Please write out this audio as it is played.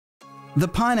The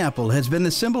pineapple has been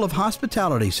the symbol of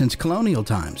hospitality since colonial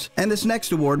times, and this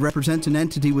next award represents an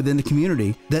entity within the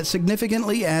community that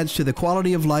significantly adds to the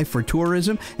quality of life for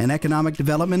tourism and economic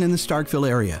development in the Starkville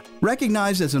area.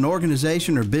 Recognized as an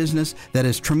organization or business that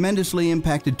has tremendously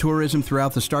impacted tourism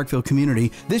throughout the Starkville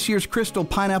community, this year's Crystal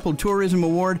Pineapple Tourism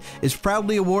Award is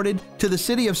proudly awarded to the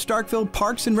City of Starkville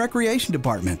Parks and Recreation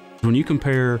Department. When you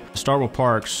compare Starkville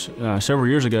Parks several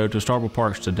years ago to Starkville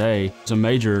Parks today, it's a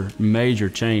major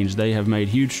change. They have made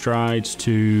huge strides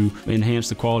to enhance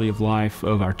the quality of life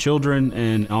of our children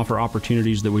and offer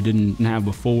opportunities that we didn't have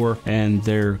before, and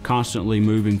they're constantly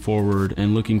moving forward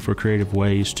and looking for creative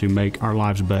ways to make our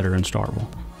lives better in Starkville.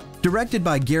 Directed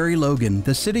by Gary Logan,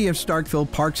 the City of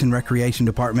Starkville Parks and Recreation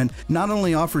Department not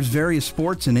only offers various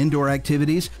sports and indoor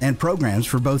activities and programs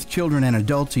for both children and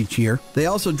adults each year, they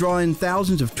also draw in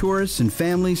thousands of tourists and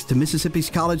families to Mississippi's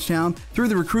College Town through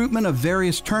the recruitment of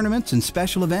various tournaments and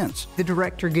special events. The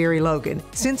director, Gary Logan,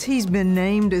 since he's been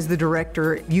named as the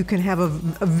director, you can have a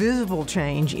visible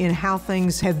change in how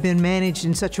things have been managed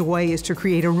in such a way as to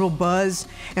create a real buzz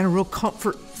and a real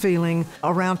comfort feeling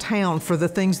around town for the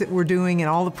things that we're doing and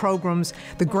all the programs,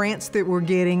 the grants that we're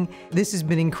getting. This has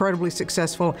been incredibly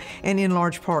successful, and in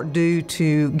large part due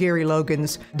to Gary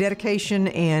Logan's dedication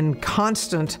and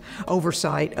constant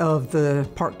oversight of the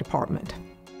park department.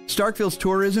 Starkville's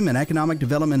tourism and economic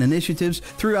development initiatives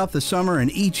throughout the summer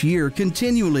and each year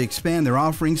continually expand their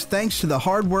offerings thanks to the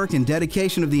hard work and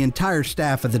dedication of the entire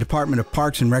staff of the Department of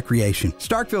Parks and Recreation.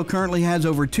 Starkville currently has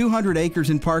over 200 acres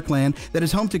in parkland that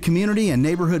is home to community and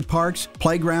neighborhood parks,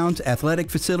 playgrounds, athletic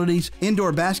facilities,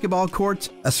 indoor basketball courts,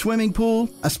 a swimming pool,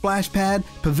 a splash pad,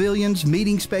 pavilions,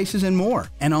 meeting spaces, and more.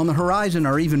 And on the horizon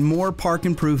are even more park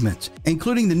improvements,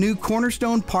 including the new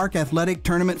Cornerstone Park Athletic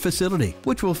Tournament facility,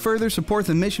 which will further support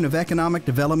the mission of economic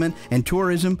development and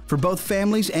tourism for both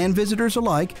families and visitors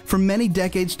alike for many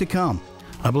decades to come.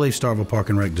 I believe Starkville Park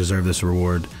and Rec deserve this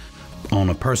award on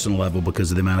a personal level because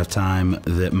of the amount of time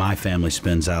that my family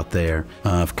spends out there.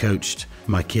 I've coached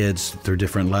my kids through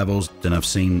different levels, and I've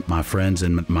seen my friends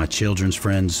and my children's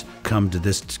friends come to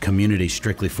this community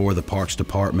strictly for the Parks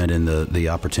Department and the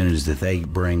opportunities that they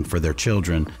bring for their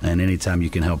children. And anytime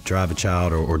you can help drive a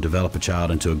child or develop a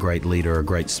child into a great leader,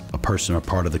 a person or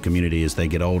part of the community as they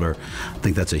get older, I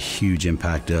think that's a huge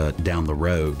impact down the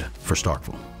road for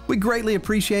Starkville. We greatly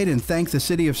appreciate and thank the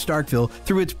City of Starkville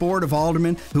through its Board of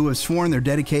Aldermen who have sworn their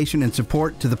dedication and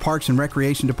support to the Parks and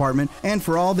Recreation Department and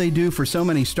for all they do for so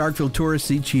many Starkville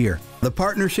tourists each year. The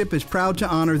partnership is proud to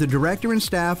honor the Director and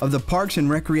staff of the Parks and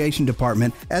Recreation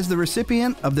Department as the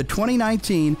recipient of the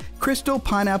 2019 Crystal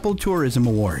Pineapple Tourism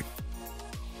Award.